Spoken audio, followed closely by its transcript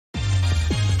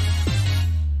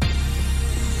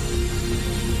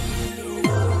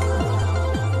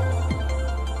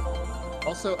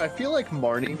Also, I feel like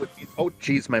Marnie would be... Oh,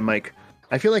 jeez, my mic.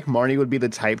 I feel like Marnie would be the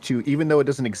type to, even though it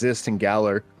doesn't exist in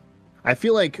Galar, I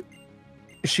feel like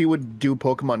she would do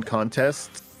Pokemon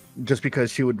contests just because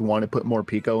she would want to put more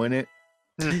Pico in it.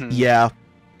 Yeah.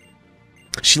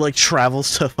 She, like,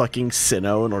 travels to fucking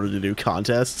Sinnoh in order to do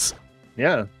contests.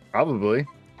 Yeah, probably.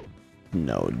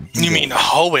 No. You mean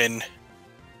Hoenn?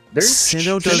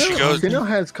 Sinnoh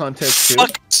has contests too.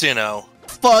 Fuck Sinnoh.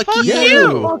 Fuck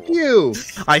you! Fuck you!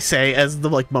 I say as the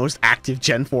like most active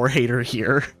Gen 4 hater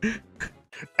here.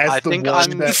 As I the think one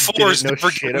I'm that Four is didn't know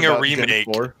never shit getting a about Gen remake.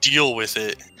 4. Deal with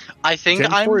it. I think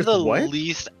Gen I'm 4 is the what?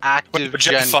 least active Wait,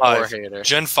 Gen 4 hater.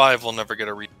 Gen 5 will never get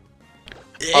a remake.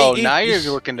 Oh, now you're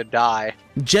looking to die.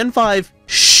 Gen 5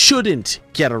 shouldn't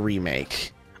get a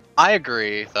remake. I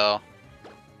agree, though.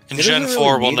 And It Gen doesn't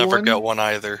 4 really will need never one. get one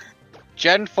either.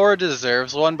 Gen 4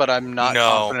 deserves one, but I'm not No.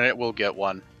 confident it will get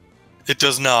one. It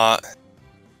does not.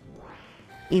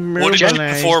 What did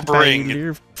Gen 4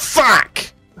 bring? Fuck!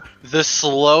 The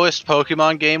slowest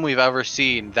Pokemon game we've ever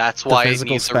seen. That's why The it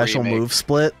physical needs a special remake. move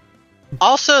split.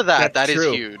 Also, that is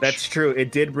true. huge. That's true.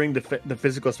 It did bring the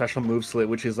physical special move slit,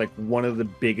 which is like one of the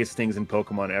biggest things in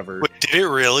Pokemon ever. Wait, did it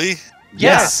really?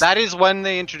 Yes, that is when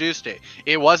they introduced it.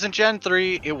 It wasn't Gen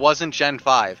 3, it wasn't Gen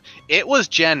 5. It was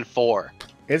Gen 4.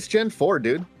 It's Gen 4,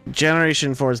 dude.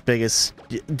 Generation 4's biggest...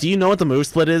 Do you know what the move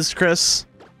split is, Chris?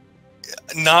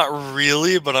 Not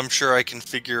really, but I'm sure I can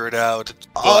figure it out.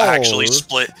 Oh. We'll actually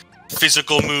split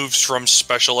physical moves from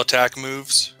special attack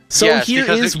moves. So Yes, here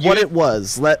because is it what used- it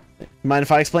was. Mind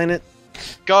if I explain it?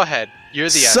 Go ahead. You're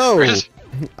the So, expert.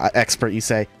 expert, you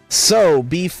say. So,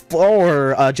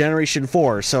 before Generation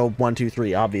 4, so 1, 2,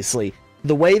 3, obviously,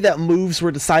 the way that moves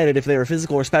were decided if they were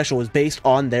physical or special was based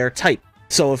on their type.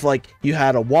 So if, like, you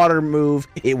had a water move,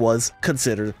 it was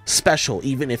considered special,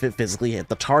 even if it physically hit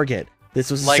the target.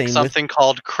 This was the Like same something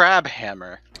called Crab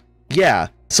Hammer. Yeah,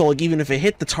 so, like, even if it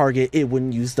hit the target, it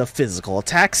wouldn't use the physical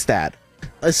attack stat.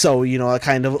 So, you know, it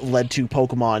kind of led to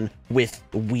Pokemon with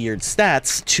weird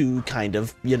stats to kind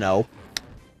of, you know,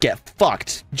 get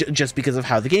fucked just because of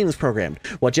how the game was programmed.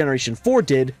 What Generation 4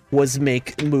 did was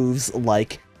make moves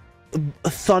like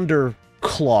Thunder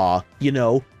Claw, you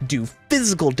know, do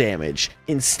physical damage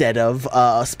instead of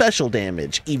special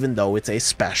damage, even though it's a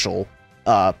special,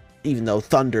 even though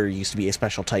Thunder used to be a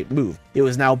special type move. It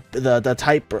was now, the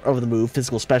type of the move,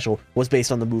 physical special, was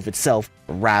based on the move itself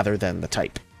rather than the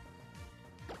type.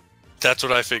 That's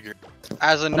what I figured.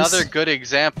 As another good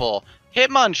example,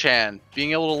 Hitmonchan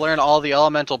being able to learn all the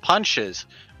elemental punches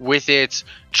with its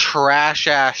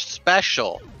trash-ass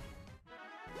special.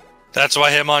 That's why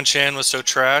Hitmonchan was so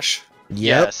trash? Yep.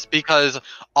 Yes, because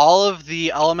all of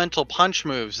the elemental punch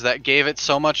moves that gave it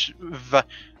so much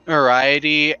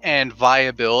variety and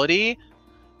viability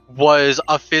was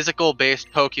a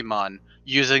physical-based Pokemon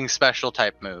using special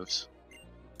type moves.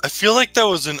 I feel like that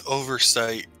was an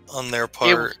oversight on their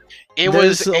part. It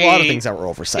There's was a lot of things that were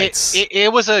oversights.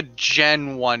 It was a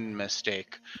Gen 1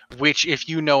 mistake, which if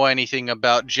you know anything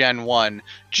about Gen 1,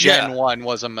 Gen 1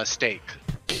 was a mistake.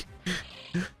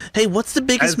 Hey, what's the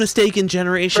biggest mistake in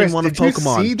Generation Chris, 1 of did you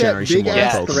Pokemon? see that Generation big 1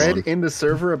 ass of Pokemon. thread in the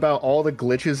server about all the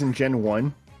glitches in Gen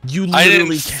 1? You I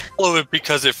literally didn't follow it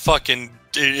because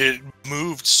it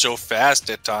moved so fast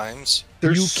at times.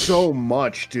 There's so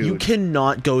much, dude. You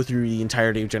cannot go through the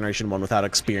entirety of Generation 1 without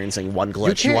experiencing one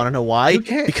glitch. You can't. want to know why? You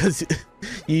can't. Because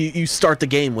you start the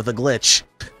game with a glitch.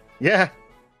 Yeah.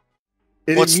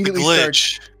 It What's the immediately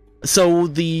glitch? So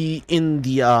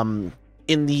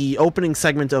in the opening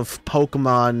segment of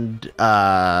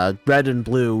Pokemon Red and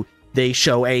Blue, they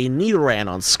show a Nidoran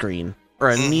on screen, or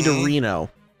a Nidorino.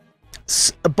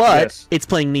 But Yes. it's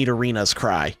playing Nidorina's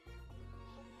cry.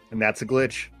 And that's a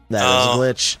glitch. That is a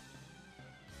glitch.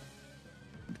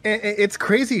 It's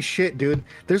crazy shit, dude.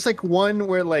 There's like one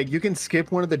where like you can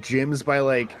skip one of the gyms by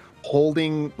like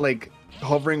holding, like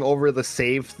hovering over the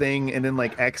save thing and then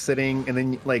like exiting, and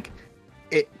then like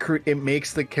it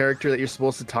makes the character that you're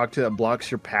supposed to talk to that blocks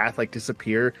your path like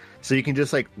disappear, so you can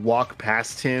just like walk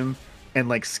past him and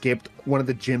like skip one of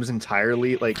the gyms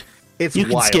entirely. Like it's You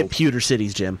can wild. skip Pewter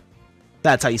City's gym.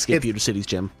 That's how you skip Pewter City's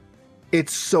gym.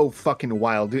 It's so fucking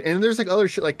wild, dude. And there's like other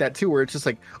shit like that too, where it's just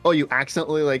like, oh, you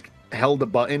accidentally like held a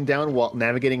button down while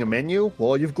navigating a menu.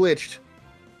 Well, you've glitched.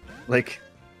 Like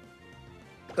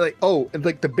oh, and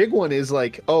like the big one is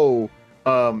like, oh,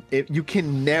 you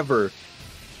can never,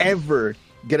 ever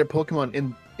get a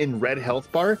Pokemon in red health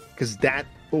bar because that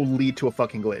will lead to a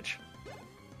fucking glitch.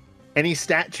 Any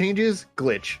stat changes,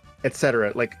 glitch,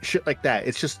 etc. Like shit like that.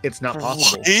 It's not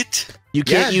possible. What? You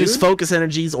can't use dude. focus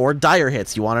energies or dire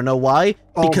hits. You want to know why?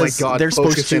 Oh my Because God, they're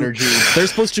focus supposed to energies. they're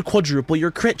supposed to quadruple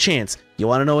your crit chance. You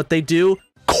want to know what they do?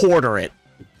 Quarter it.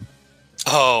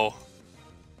 Oh,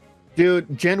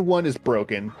 Dude, Gen 1 is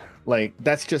broken. Like,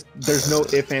 that's just, there's no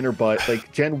if, and, or but.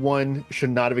 Like, Gen 1 should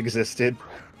not have existed.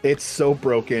 It's so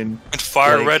broken. and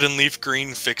Fire Like- Red and Leaf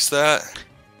Green fix that?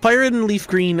 Fire Red and Leaf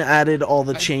Green added all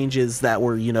the changes that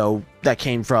were, that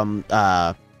came from,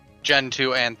 Gen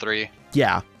 2 and 3.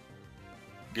 yeah.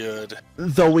 Good.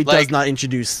 Though it does Like- not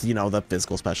introduce, the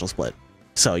physical special split.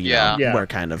 So, Yeah. we're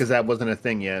kind of... Because that wasn't a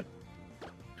thing yet.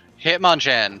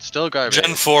 Hitmonchan, still garbage.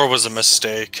 Gen 4 was a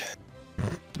mistake.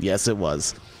 Yes, it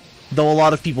was. Though a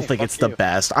lot of people think fuck it's the you.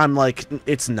 best. I'm like,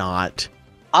 it's not.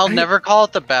 I'll never call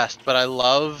it the best, but I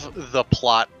love the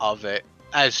plot of it.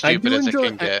 As I stupid do as enjoy- it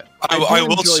can get. I do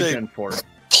will enjoy say, Gen 4.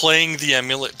 playing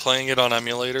it on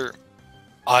emulator,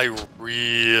 I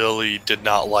really did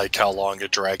not like how long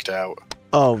it dragged out.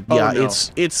 Oh, Oh, yeah, no.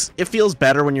 it feels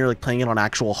better when you're, like, playing it on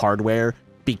actual hardware,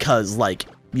 because, like,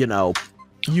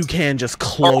 you can just Or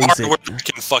close hardware it. that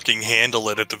can fucking handle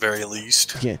it at the very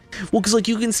least. Yeah. Well, because, like,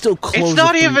 you can still close It's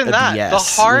not it through even a that. DS,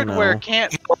 The hardware you know?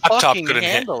 can't laptop fucking couldn't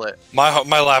handle it.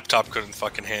 My laptop couldn't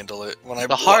fucking handle it when I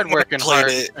The hardware when I can played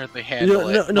it. hardly handle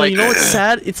it. No, Like, you know what's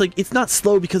sad? It's like, it's not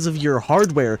slow because of your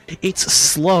hardware. It's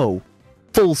slow.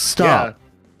 Full stop. Yeah.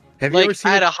 Have you ever like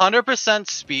seen at it? 100%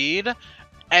 speed,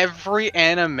 every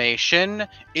animation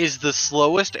is the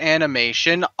slowest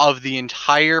animation of the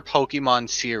entire Pokemon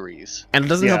series. And it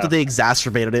doesn't help Yeah. that they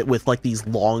exacerbated it with, like, these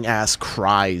long-ass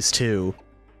cries, too.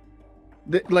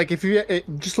 Like, if you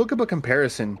just look up a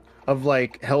comparison of,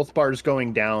 like, health bars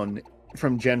going down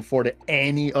from Gen 4 to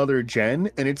any other gen,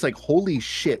 and it's like, holy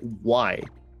shit, why?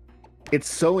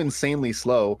 It's so insanely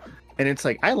slow. And it's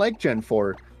like, I like Gen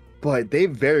 4, but they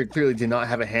very clearly did not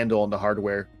have a handle on the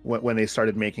hardware when they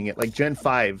started making it. Like, Gen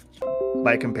 5,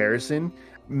 by comparison,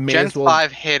 may Gen as well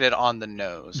 5 hit it on the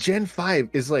nose. Gen 5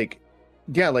 is like,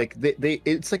 yeah, like they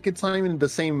it's like it's not even the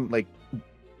same like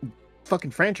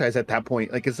fucking franchise at that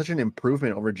point. Like, it's such an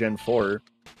improvement over Gen 4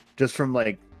 just from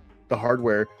like the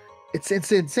hardware. It's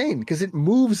insane because it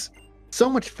moves so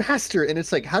much faster, and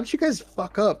it's like, how did you guys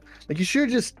fuck up? Like, you should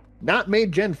have just not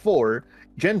made Gen 4.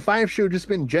 Gen 5 should have just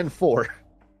been Gen 4.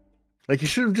 Like, you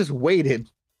should have just waited.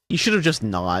 You should have just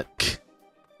not.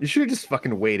 You should have just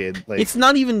fucking waited. Like, It's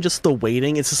not even just the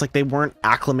waiting, it's just like they weren't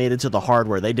acclimated to the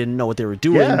hardware. They didn't know what they were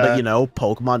doing, Yeah. but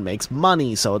Pokemon makes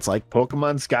money, so it's like...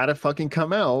 Pokemon's gotta fucking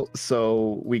come out,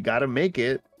 so we gotta make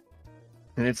it.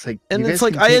 And it's like, And you it's guys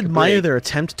like, can I take a admire break. their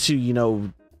attempt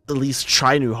to, at least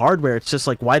try new hardware. It's just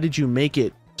like, why did you make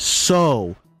it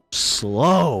so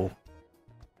slow?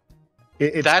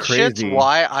 It's that crazy. shit's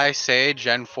why I say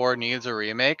Gen 4 needs a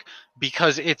remake,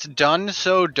 because it's done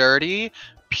so dirty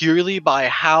purely by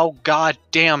how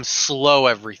goddamn slow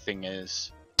everything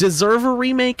is. Deserve a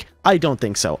remake? I don't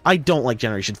think so. I don't like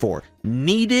Generation 4.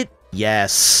 Need it?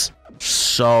 Yes.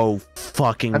 So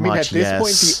fucking I mean, much at this yes.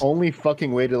 point, the only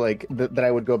fucking way to like that I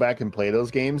would go back and play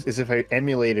those games is if I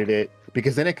emulated it,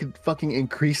 because then it could fucking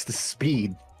increase the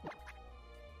speed.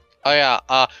 Oh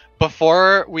yeah,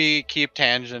 before we keep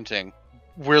tangenting,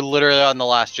 we're literally on the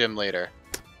last gym leader.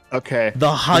 Okay.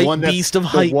 The hype one that's- beast of the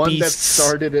hype one that beasts.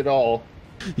 started it all.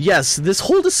 Yes, this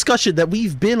whole discussion that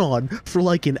we've been on for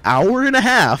like an hour and a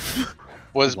half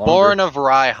Was Longer. born of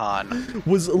Raihan.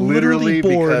 was literally Literally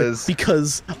born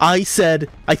because I said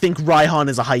I think Raihan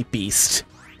is a hype beast.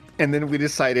 And then we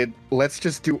decided, let's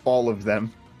just do all of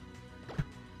them.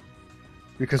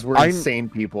 Because we're I'm- insane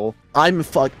people. I'm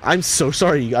so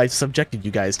sorry I subjected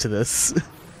you guys to this.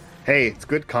 Hey, it's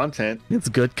good content. It's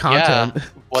good content.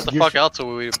 What the You fuck sh- else have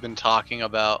we been talking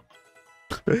about?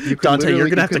 You could Dante, you're literally-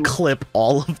 gonna have you to could- clip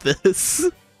all of this.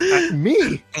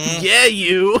 Me? Mm, Yeah,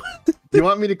 you. You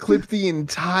want me to clip the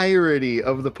entirety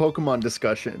of the Pokemon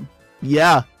discussion?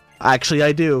 Yeah, actually,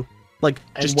 I do. Like,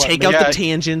 And just what, take make- out Yeah. the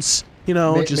tangents.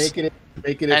 Just Make it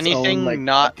its Anything own, like,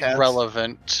 not podcast?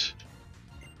 relevant.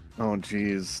 Oh,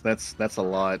 jeez, that's a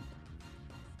lot.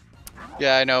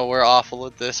 Yeah, I know, we're awful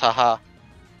at this, haha.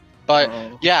 But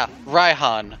Oh. yeah,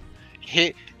 Raihan.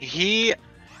 He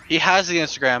has the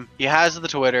Instagram, he has the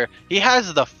Twitter, he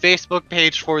has the Facebook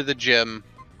page for the gym.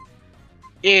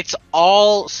 It's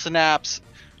all snaps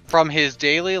from his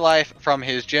daily life, from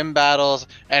his gym battles,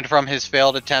 and from his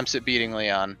failed attempts at beating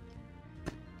Leon.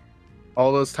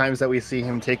 All those times that we see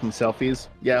him taking selfies,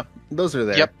 yeah, those are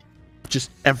there. Yep. just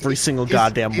every single He's-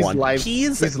 goddamn he's one. live-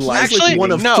 He's he's like Actually,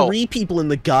 one of no. 3 people in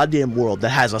the goddamn world that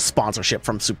has a sponsorship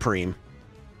from Supreme.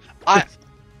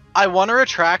 I want to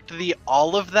retract the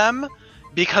all of them,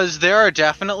 because there are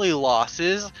definitely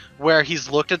losses where he's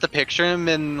looked at the picture and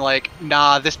been like,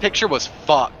 nah, this picture was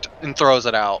fucked, and throws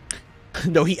it out.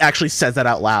 No, he actually says that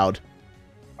out loud.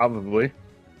 Probably.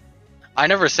 I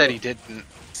never said he didn't.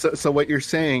 So what you're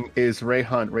saying is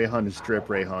Rayhan is drip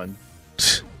Rayhan.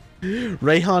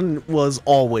 Rayhan was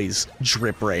always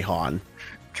Drip Rayhan.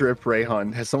 Drip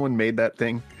Rayhan. Has someone made that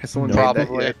thing? Has someone No. made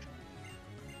Probably. that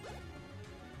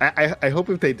yet? I hope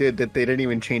if they did that they didn't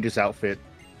even change his outfit.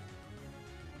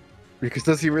 Because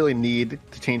does he really need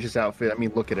to change his outfit? I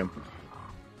mean, look at him.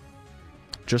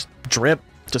 Just drip.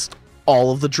 Just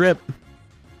all of the drip.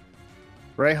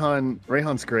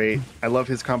 Rayhan's great. I love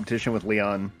his competition with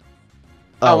Leon.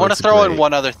 I want to it's throw in great.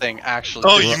 one other thing, actually.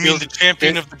 Oh, This you mean feels- the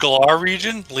champion of the Galar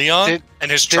region, Leon, Did- and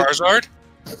his did- Charizard?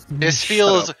 This Shut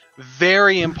feels up.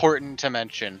 very important to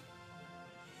mention.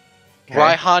 Okay.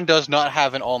 Raihan does not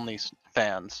have an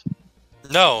OnlyFans.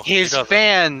 No, he His doesn't.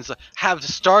 fans have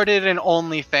started an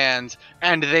OnlyFans,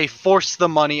 and they force the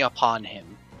money upon him.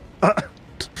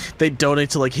 They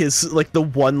donate to like his like the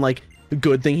one like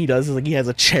good thing he does is like he has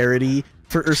a charity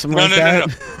for or something No, like no, that. no,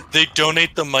 no. They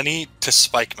donate the money to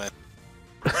Spikeman.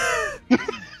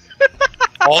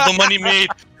 All the money made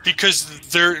because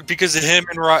him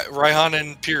and Raihan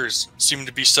and Piers seem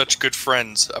to be such good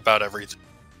friends about everything.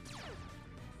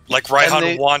 Like Raihan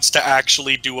they- wants to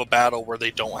actually do a battle where they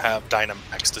don't have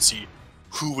Dynamax to see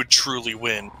who would truly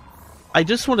win. I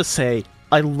just want to say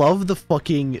I love the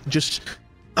fucking just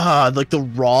like the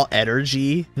raw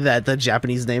energy that the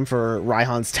Japanese name for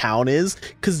Raihan's town is,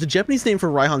 because the Japanese name for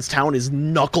Raihan's town is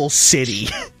Knuckle City.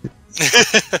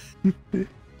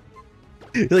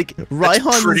 Like That's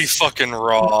Raihan's pretty fucking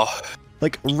raw.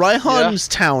 like Raihan's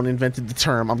town invented the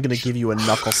term "I'm gonna give you a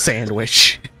knuckle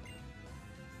sandwich."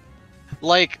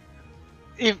 Like,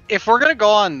 if we're gonna go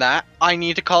on that, I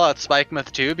need to call out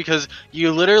Spikemouth too, because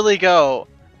you literally go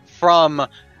from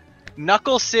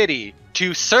Knuckle City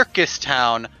to Circus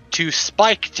Town to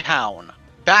Spike Town,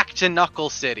 back to Knuckle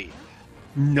City.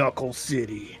 Knuckle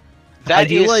City. I That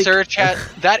do is like-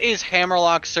 that is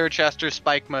Hammerlock, Sirchester,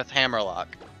 Spikemouth, Hammerlock.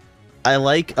 I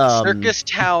like Circus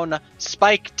Town,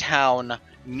 Spike Town,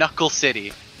 Knuckle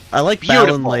City. I like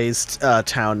Beautiful. Balinlay's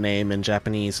town name in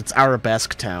Japanese. It's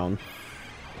Arabesque Town.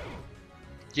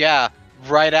 Yeah,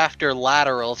 right after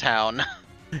Lateral Town.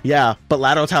 Yeah, but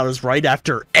Lateral Town is right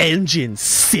after Engine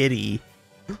City.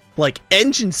 Like,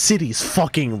 Engine City's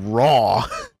fucking raw.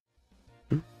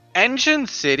 Engine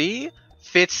City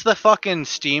fits the fucking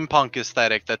steampunk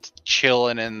aesthetic that's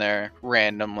chilling in there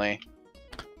randomly.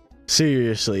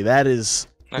 Seriously, that is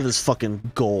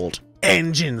fucking gold.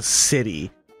 Engine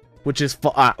City, which is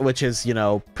you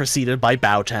know preceded by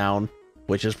Bowtown,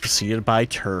 which is preceded by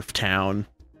Turf Town.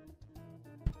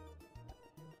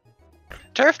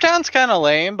 Turf Town's kind of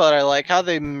lame, but I like how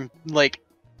they like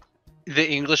the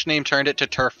English name turned it to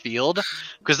Turf Field,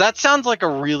 because that sounds like a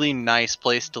really nice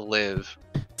place to live.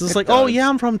 It's just It like, oh does. yeah,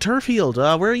 I'm from Turffield.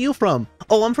 Where are you from?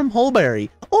 Oh, I'm from Holberry.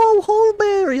 Oh,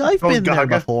 Holberry, I've Oh, been there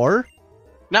Gaga. before.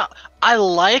 Now, I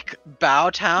like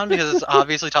Bowtown because it's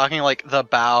obviously talking like the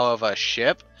bow of a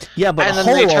ship. Yeah, but And then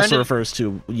they Hull turned also it- refers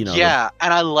to Yeah,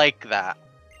 and I like that.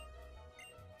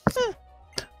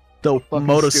 though Fucking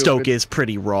Motostoke stupid. is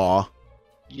pretty raw.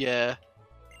 Yeah.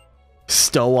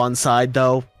 Stowe on side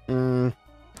though. Stone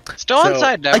So,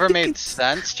 Side never think made it's-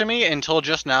 sense to me until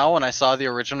just now when I saw the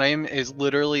original name is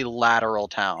literally Lateral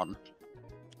Town.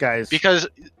 Guys, Because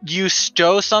you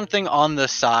stow something on the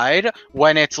side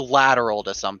when it's lateral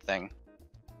to something.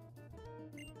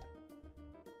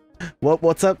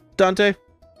 What's up, Dante?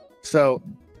 so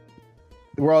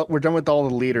we're done with all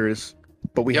the leaders,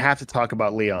 but we Yep. have to talk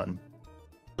about Leon.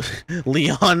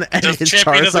 Leon and The his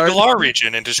champion of the Charizard. Galar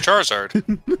region and his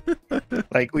Charizard.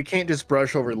 Like, we can't just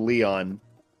brush over Leon.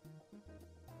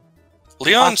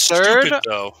 Leon's A third? stupid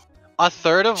though. A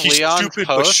third of He's Leon's stupid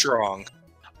but posts. strong.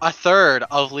 A third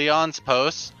of Leon's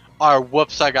posts are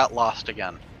 "Whoops, I got lost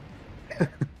again."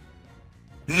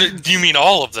 Do you mean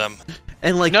all of them?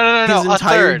 And like No, his a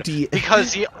entire third.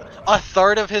 Because a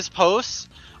third of his posts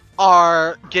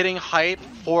are getting hype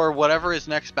for whatever his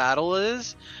next battle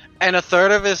is, and a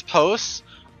third of his posts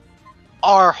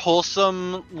are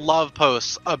wholesome love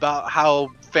posts about how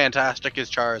fantastic his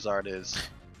Charizard is.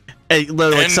 Hey,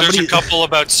 like And somebody, there's a couple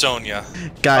about Sonya.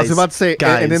 guys. I was about to say,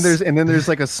 guys. and then there's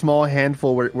like a small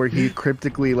handful where he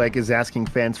cryptically like is asking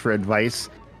fans for advice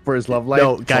for his love life.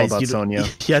 No, It's all guys, about you, Sonya.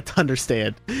 you have to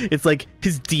understand. It's like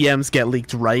his DMs get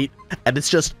leaked, right? And it's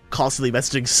just constantly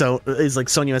messaging. So is like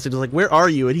Sonya messages like, "Where are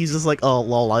you?" And he's just like, "Oh,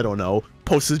 lol, I don't know."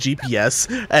 Posts his GPS,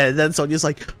 and then Sonya's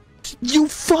like, "You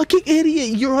fucking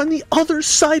idiot! You're on the other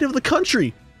side of the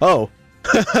country." Oh,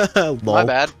 lol. My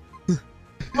bad.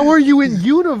 How are you in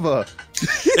Unova?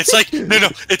 It's like no,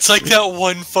 it's like that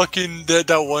one fucking that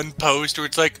one post where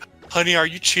it's like, honey, are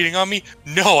you cheating on me?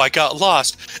 No, I got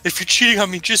lost. If you're cheating on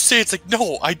me, just say it's like,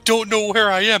 no, I don't know where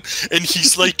I am. And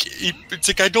he's like, it's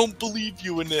like, I don't believe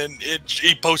you. And then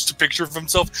he posts a picture of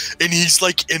himself, and he's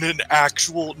like in an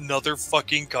actual another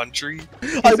fucking country.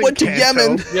 I went to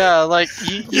Yemen. Yeah, like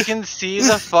you can see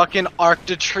the fucking Arc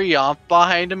de Triomphe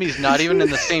behind him. He's not even in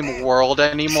the same world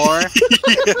anymore.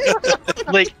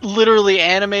 Like literally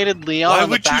animated Leon Why on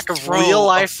the would back you of throw real a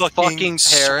life fucking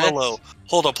parrots. swallow?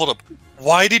 Hold up.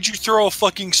 Why did you throw a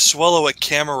fucking swallow at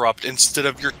Camerupt instead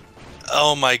of your?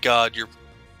 Oh my god, your.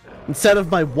 Instead of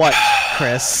my what,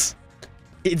 Chris?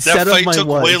 Instead That fight of my took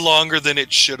what? way longer than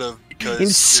it should have because.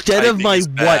 Instead your of typing my is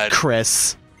what, bad.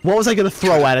 Chris? What was I gonna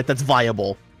throw at it that's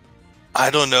viable? I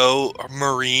don't know,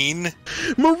 Marine.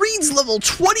 Marine's level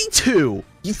 22.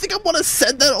 You think I want to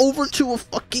send that over to a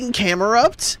fucking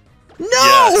Camerupt? No!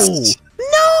 Yes.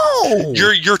 No!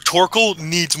 Your Torkoal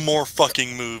needs more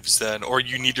fucking moves then, or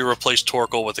you need to replace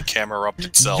Torkoal with a Camerupt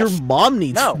itself. Your mom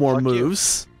needs No, more fuck you.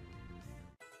 moves.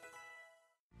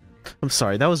 I'm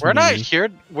sorry, that was We're not mean. here.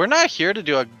 We're not here to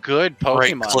do a good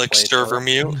Pokemon. Right-click playthrough. server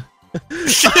mute. God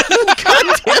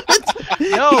damn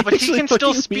it! No, but he actually can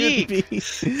still fucking muted me.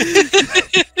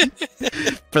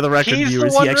 For the record, He's the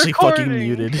viewers, one he actually fucking recording.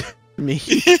 muted me.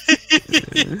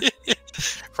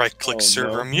 Right-click Oh,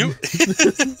 server no. mute.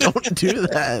 Don't do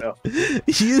that. No.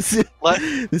 He is.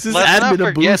 This is Let's not admin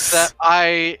forget abuse. that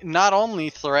I not only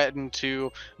threatened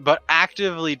to, but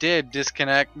actively did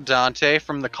disconnect Dante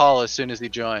from the call as soon as he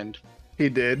joined. He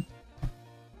did.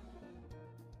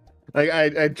 Like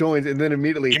I joined and then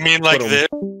immediately. You mean like put him-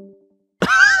 this?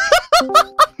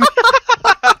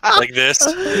 Like this?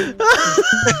 More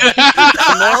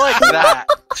like that.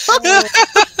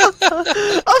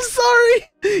 I'm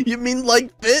sorry. You mean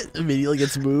like Bit immediately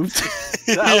gets moved?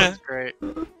 That was great.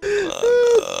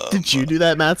 Did you do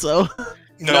that, Matzo?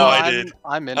 No, I did.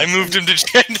 I'm in. I moved him to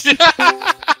Jen.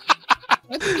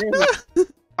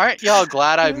 Aren't y'all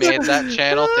glad I made that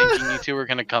channel thinking you two were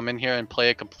gonna come in here and play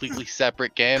a completely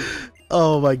separate game?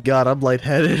 Oh my god, I'm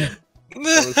lightheaded.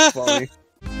 That was funny.